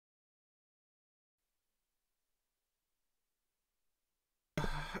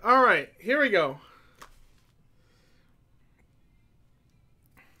All right, here we go.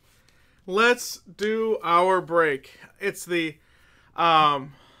 Let's do our break. It's the, what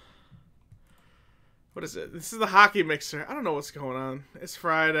is it? This is the hockey mixer. I don't know what's going on. It's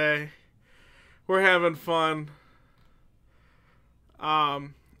Friday. We're having fun.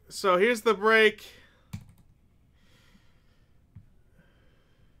 So here's the break.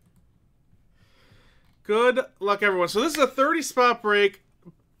 Good luck, everyone. So this is a 30-spot break.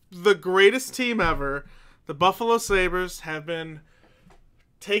 The greatest team ever, the Buffalo Sabres, have been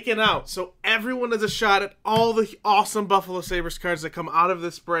taken out. So everyone has a shot at all the awesome Buffalo Sabres cards that come out of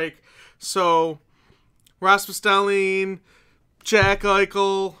this break. So Rasmus Dahlin, Jack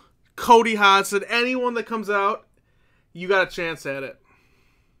Eichel, Cody Hodgson, anyone that comes out, you got a chance at it.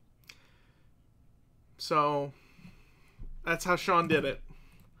 So that's how Sean did it.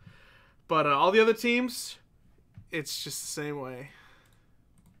 But all the other teams, it's just the same way.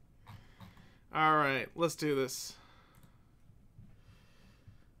 All right, let's do this.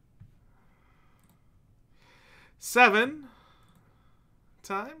 Seven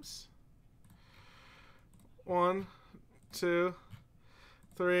times. 1, 2,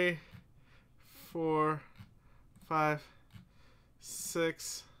 3, 4, 5,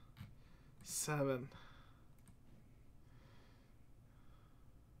 6, 7.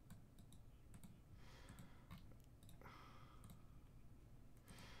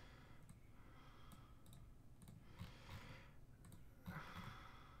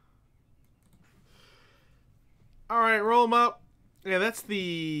 All right, roll them up. Yeah, that's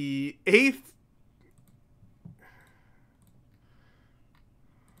the 8th.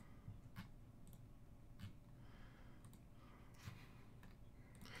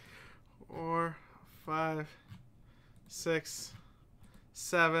 Four, 5, 6,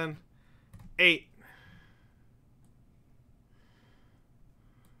 7, 8.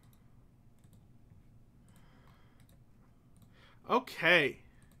 Okay,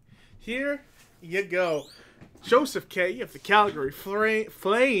 here you go. Joseph K, you have the Calgary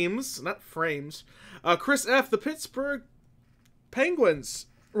Flames, not Frames. Chris F, the Pittsburgh Penguins.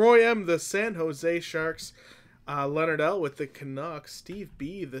 Roy M, the San Jose Sharks. Leonard L with the Canucks. Steve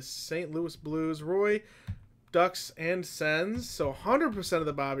B, the St. Louis Blues. Roy, Ducks and Sens. So 100% of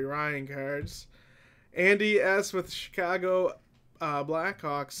the Bobby Ryan cards. Andy S with the Chicago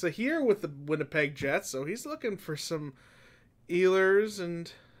Blackhawks. Sahir with the Winnipeg Jets. So he's looking for some Ehlers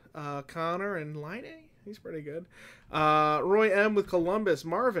and Connor and Line. He's pretty good. Roy M with Columbus.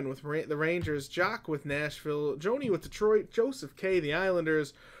 Marvin with the Rangers. Jock with Nashville. Joni with Detroit. Joseph K, the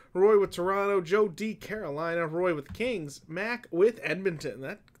Islanders. Roy with Toronto. Joe D, Carolina. Roy with Kings. Mac with Edmonton.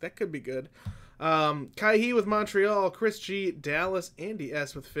 That could be good. Kai He with Montreal. Chris G, Dallas. Andy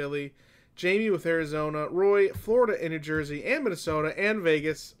S with Philly. Jamie with Arizona. Roy, Florida and New Jersey and Minnesota and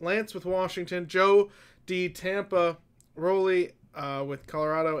Vegas. Lance with Washington. Joe D, Tampa. Roley with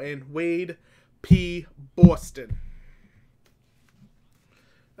Colorado. And Wade P, Boston.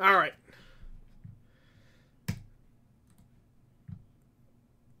 All right.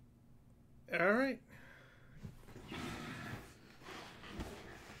 All right.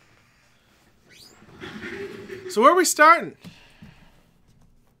 So where are we starting?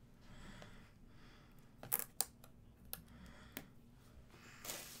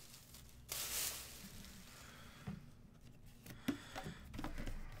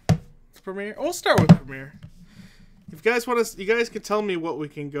 Premiere. We'll start with Premiere. If you guys want to, you guys can tell me what we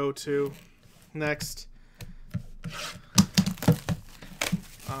can go to next.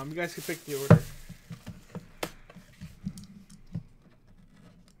 You guys can pick the order.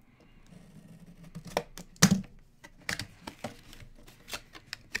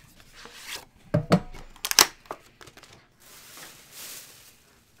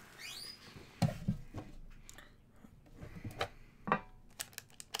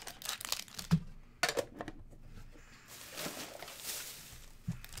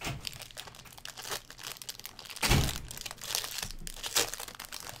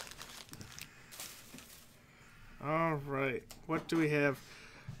 All right. What do we have?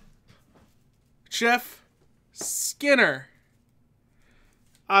 Jeff Skinner.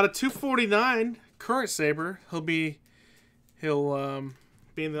 Out of 249, current Sabre. He'll be in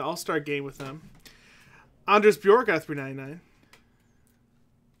the All-Star game with them. Anders Bjork out of 399.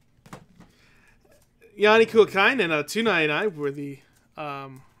 Yanni Kuokkainen out of 299 were the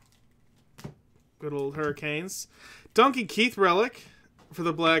good old Hurricanes. Duncan Keith relic for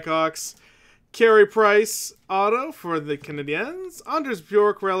the Blackhawks. Carey Price auto for the Canadiens. Anders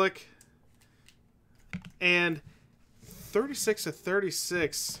Bjork relic. And 36 of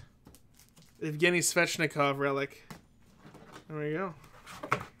 36. Evgeny Svechnikov relic. There we go.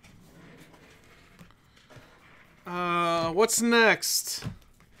 What's next?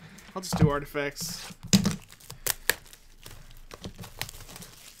 I'll just do artifacts.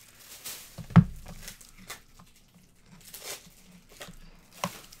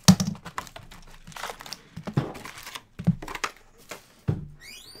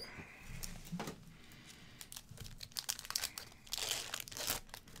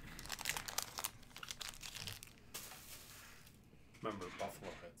 Remember,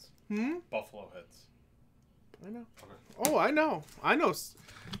 Buffalo hits. Hmm? Buffalo hits. I know. Okay. Oh, I know. I know.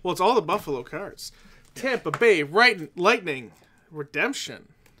 Well, it's all the Buffalo cards. Tampa Bay Lightning Redemption.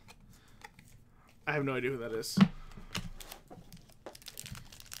 I have no idea who that is.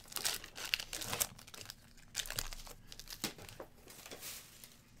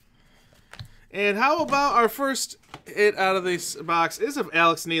 And how about our first hit out of this box is of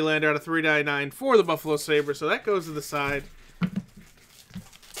Alex Nylander out of 399 for the Buffalo Sabres. So that goes to the side.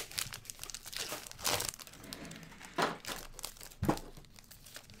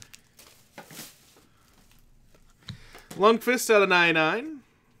 Lundqvist out of 99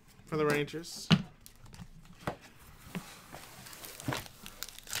 for the Rangers.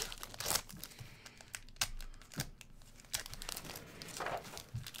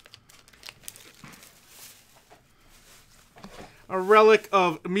 A relic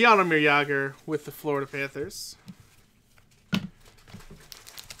of Jaromir Jagr with the Florida Panthers.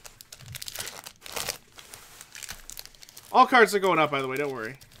 All cards are going up, by the way, don't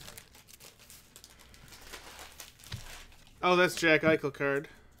worry. Oh, that's Jack Eichel card.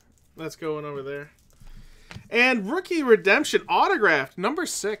 That's going over there. And Rookie Redemption autographed, number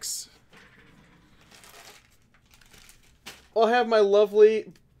 6. I'll have my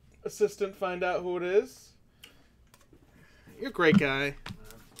lovely assistant find out who it is. You're a great guy.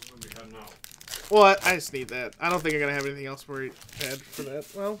 Well, I just need that. I don't think I'm going to have anything else prepared for that.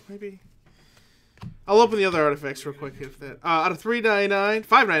 Well, maybe. I'll open the other artifacts real quick if that. Out of 399,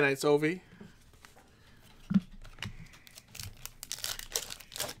 599 it's Ovi.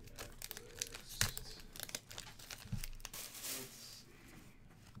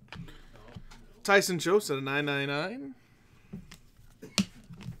 Tyson Jost at a 999.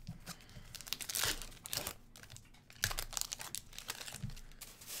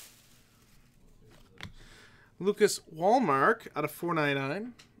 Lucas Wallmark out of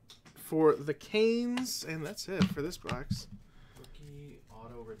 499 for the Canes, and that's it for this box. Rookie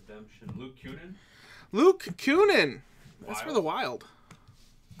auto redemption. Luke Kunin. Luke Kunin. That's Wild. for the Wild.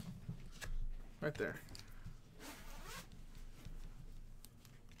 Right there.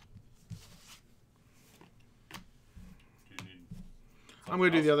 Do you need I'm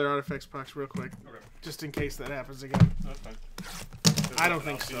going to do the other artifacts box real quick, just in case that happens again. That's fine. I don't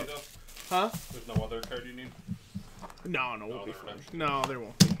think so. Huh? There's no other card you need? No, we'll No be other fine. redemption. No, there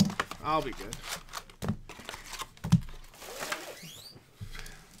won't be. I'll be good.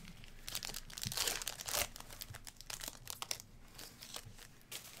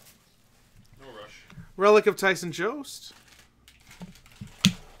 No rush. Relic of Tyson Jost.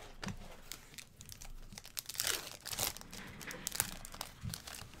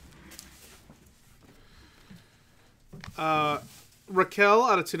 Raquel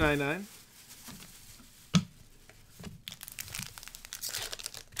out of 299.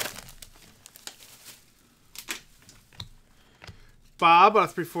 Bob out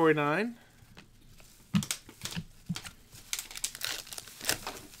of 349.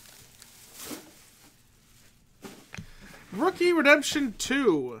 Rookie Redemption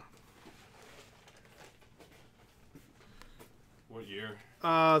 2. What year?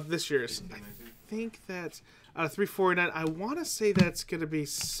 This year's. 18, I 19? think that's out of 349. I want to say that's going to be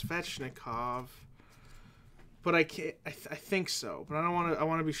Svechnikov, but I can't. I think so, but I don't want to. I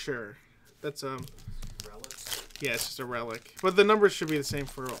want to be sure. That's Relics. yeah, it's just a relic, but the numbers should be the same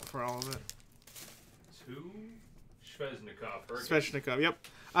for all of it. 2. Svechnikov. Svechnikov. Yep.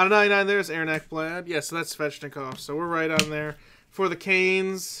 Out of 99, there's Aaron Ekblad. Yeah, so that's Svechnikov. So we're right on there for the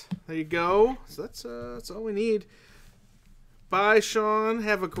Canes. There you go. So that's all we need. Bye, Sean.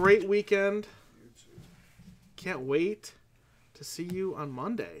 Have a great weekend. Can't wait to see you on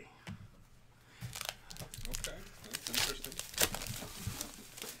Monday. Okay, that's interesting.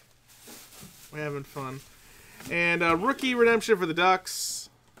 We're having fun. And Rookie Redemption for the Ducks.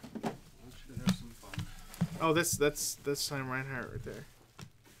 I want you to have some fun. Oh, that's Sam Reinhart right there.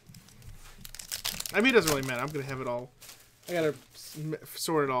 I mean, it doesn't really matter. I'm gonna have it all. I gotta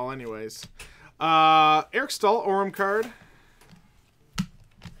sort it all, anyways. Eric Stahl Orem card.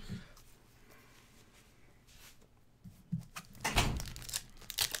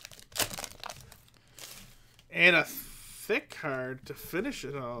 And a thick card to finish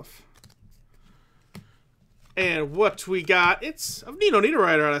it off. And what we got, it's of Nino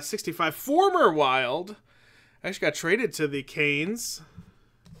Niederreiter out of 65. Former Wild. Actually got traded to the Canes.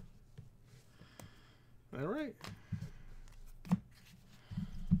 All right.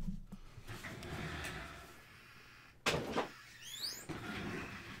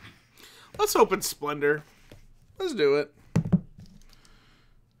 Let's open Splendor. Let's do it.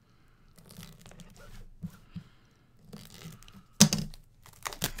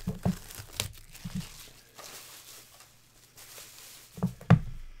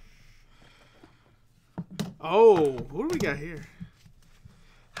 Oh, what do we got here?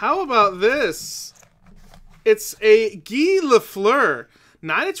 How about this? It's a Guy Lafleur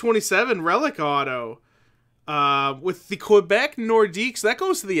 9/27 relic auto with the Quebec Nordiques. That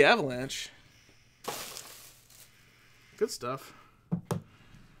goes to the Avalanche. Good stuff.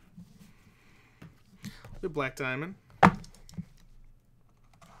 The Black Diamond.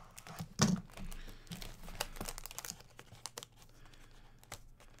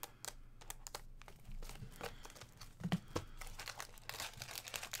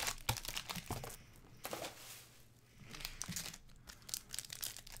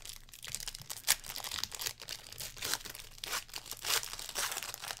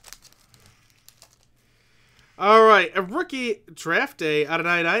 All right, a rookie draft day out of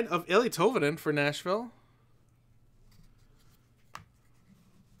 99 of Eeli Tolvanen for Nashville.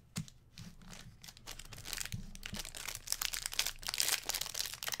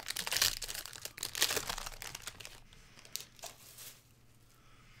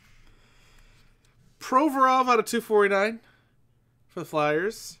 Provorov out of 249 for the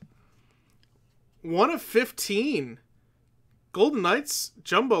Flyers. 1/15. Golden Knights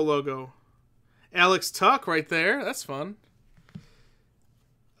jumbo logo. Alex Tuck right there. That's fun.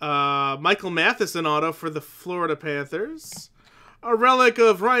 Michael Matheson auto for the Florida Panthers. A relic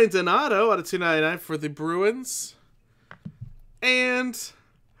of Ryan Donato out of 299 for the Bruins. And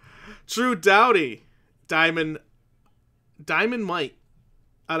Drew Doughty. Diamond Mike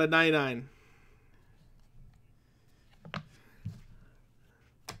out of 99.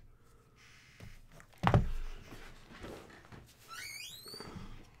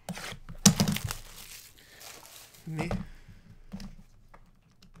 Me.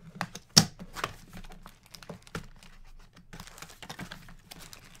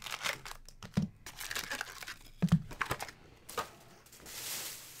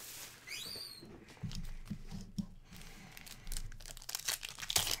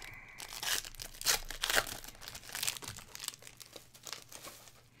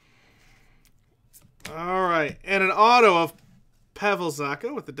 All right, and an auto of Pavel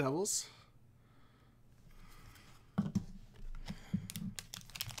Zacha with the Devils.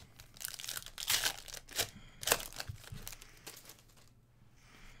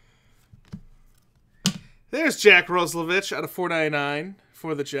 There's Jack Roslovich out of 499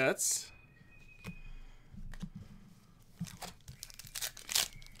 for the Jets.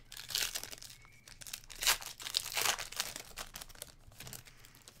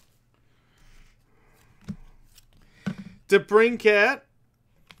 DeBrincat.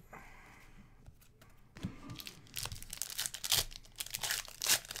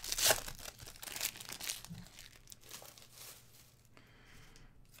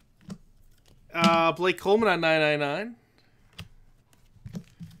 Blake Coleman on 999.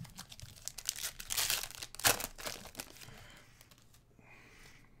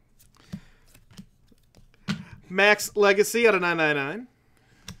 Max Legacy out of 999.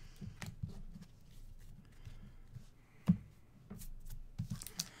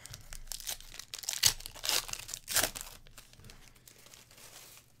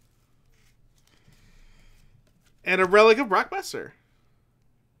 And a relic of Brock Besser.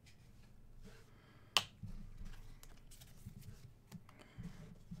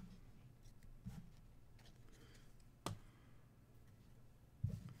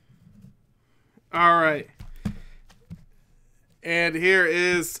 All right. And here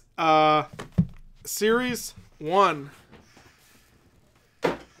is Series 1.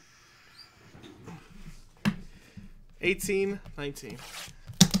 $18.19.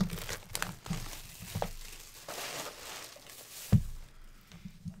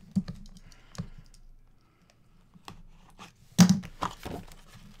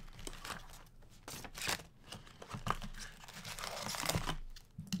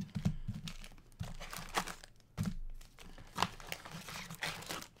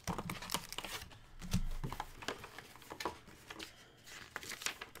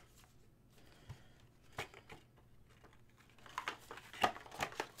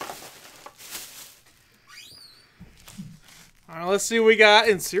 All right, let's see what we got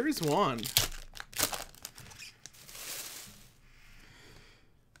in Series 1.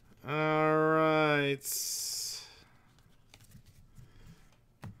 All right.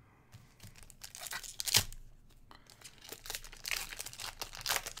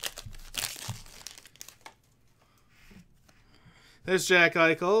 There's Jack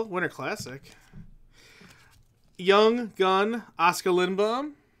Eichel, Winter Classic. Young Gun, Oscar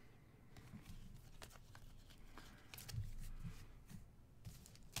Lindblom.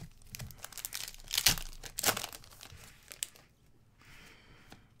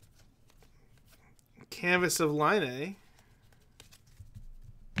 Canvas of Line A.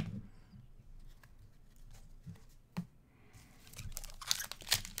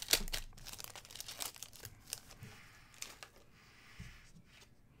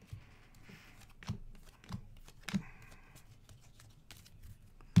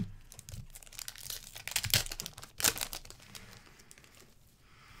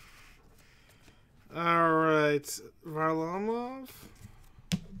 All right, Varlamov.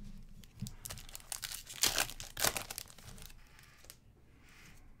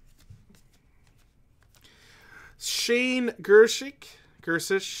 Shane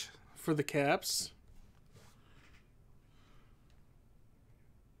Gersich for the Caps.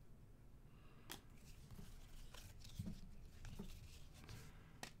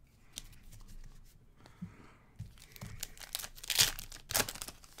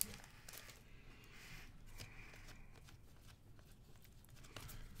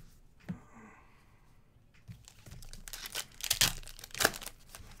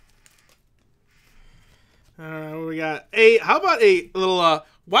 We got a. How about a little?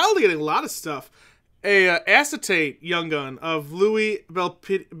 Wildly getting a lot of stuff. A acetate Young Gun of Louis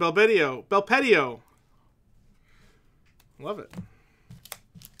Belpedio. Love it.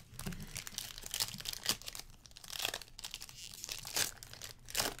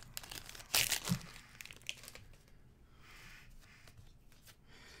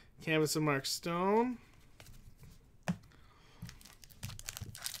 Canvas of Mark Stone.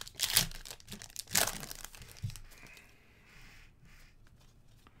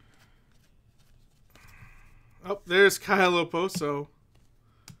 Oh, there's Kyle Oposo.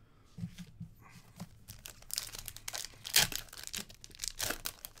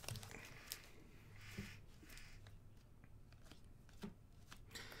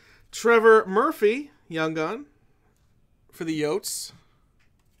 Trevor Murphy, Young Gun, for the Yotes.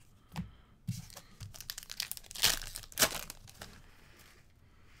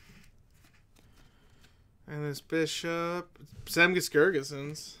 And this Bishop, Zemgus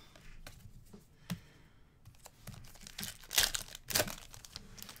Girgensons.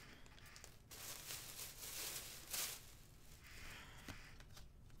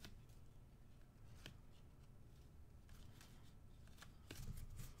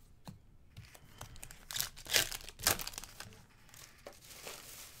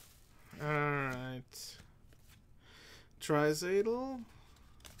 Alright. Trizadel.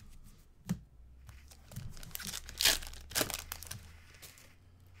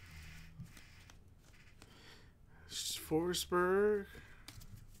 Forsberg.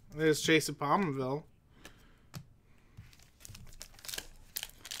 There's Jason Pominville.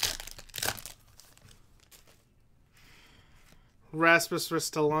 Rasmus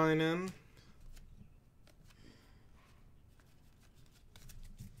Ristolainen.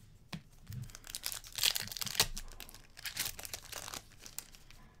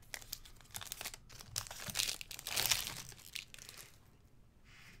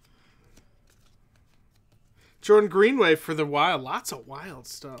 Jordan Greenway for the Wild. Lots of Wild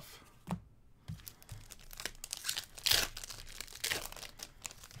stuff.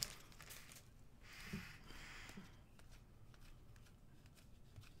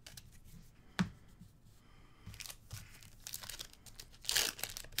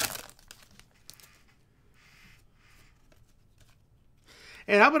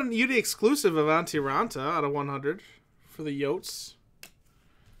 And how about an UD exclusive of Antti Ranta out of 100 for the Yotes?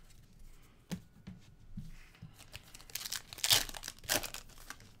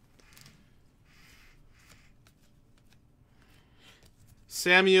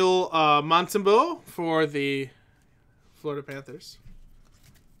 Samuel Montembeault for the Florida Panthers.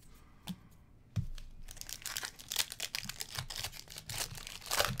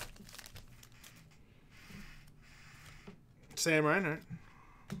 Sam Reinhart.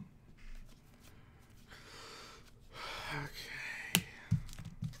 Okay.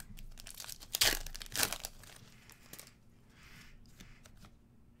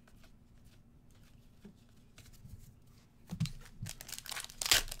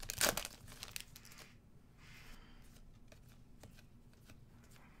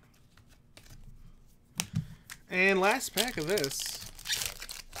 And last pack of this.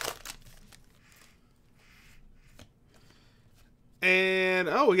 And,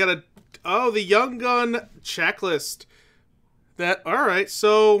 oh, we got a... Oh, the Young Gun checklist. That... Alright,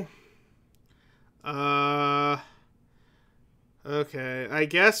 so... Okay, I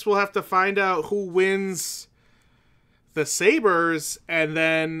guess we'll have to find out who wins the Sabres, and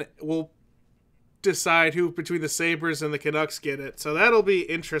then we'll decide who between the Sabres and the Canucks get it. So that'll be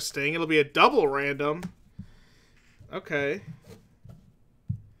interesting. It'll be a double random. Okay.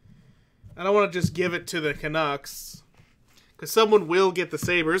 I don't want to just give it to the Canucks, because someone will get the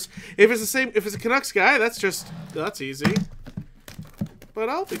Sabres. If it's a Canucks guy, that's easy. But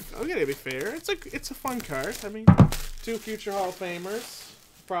I'm gonna be fair. It's a fun card. I mean, 2 future Hall of Famers,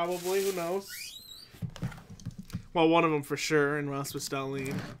 probably. Who knows? Well, one of them for sure, and Rasmus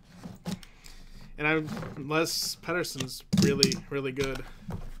Dahlin. And unless Pettersson's really, really good.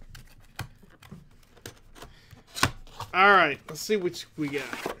 All right, let's see which we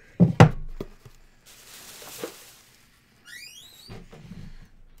got.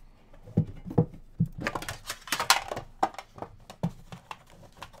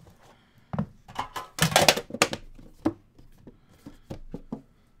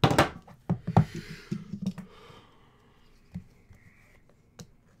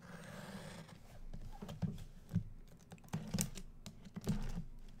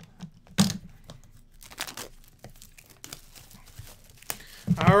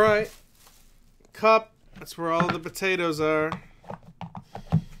 All right, cup. That's where all the potatoes are.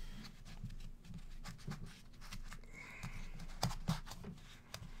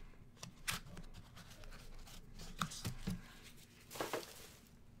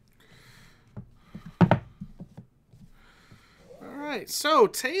 All right, so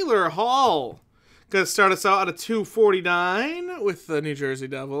Taylor Hall gonna start us out at a 249 with the New Jersey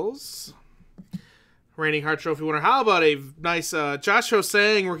Devils. Reigning Hart Trophy winner. How about a nice Josh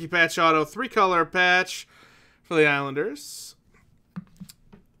Ho-Sang rookie patch auto, 3-color patch for the Islanders.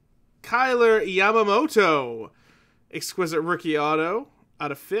 Kyler Yamamoto, exquisite rookie auto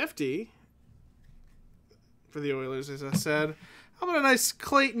out of 50 for the Oilers, as I said. How about a nice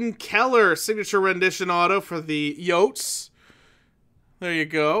Clayton Keller signature rendition auto for the Yotes? There you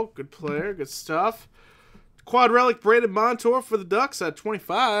go. Good player. Good stuff. Quad Relic Brandon Montour for the Ducks at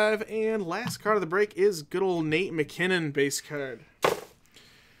 25. And last card of the break is good old Nate McKinnon base card.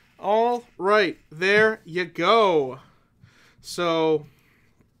 All right. There you go. So,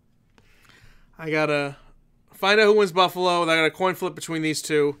 I got to find out who wins Buffalo. I got a coin flip between these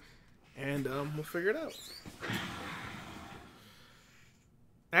two. And we'll figure it out.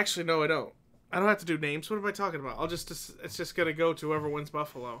 Actually, no, I don't. I don't have to do names. What am I talking about? It's just going to go to whoever wins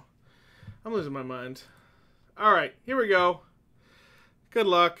Buffalo. I'm losing my mind. All right, here we go. Good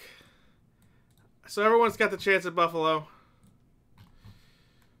luck. So everyone's got the chance at Buffalo.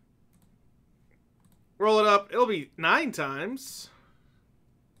 Roll it up. It'll be 9 times.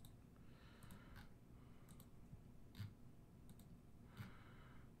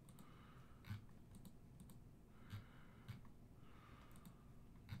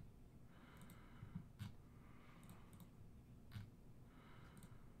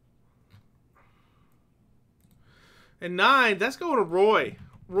 And 9, that's going to Roy.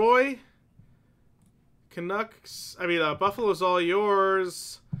 Roy, Canucks, Buffalo's all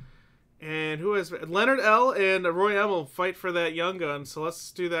yours. And who has Leonard L. and Roy M. will fight for that Young Gun. So let's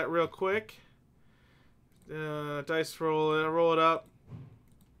do that real quick. Dice roll it up.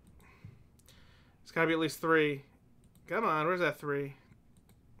 It's got to be at least 3. Come on, where's that 3?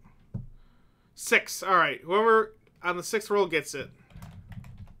 6. All right, whoever on the 6th roll gets it.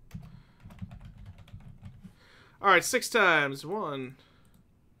 All right, 6 times. 1,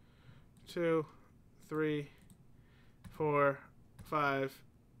 2, 3, 4, 5,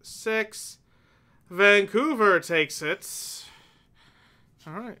 6. Vancouver takes it.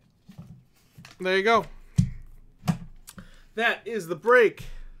 All right. There you go. That is the break.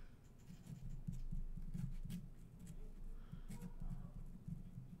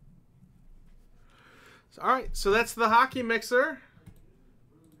 All right, so that's the hockey mixer.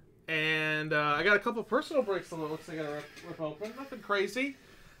 And I got a couple personal breaks that looks like I gotta rip open. Nothing crazy.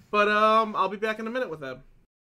 But I'll be back in a minute with them.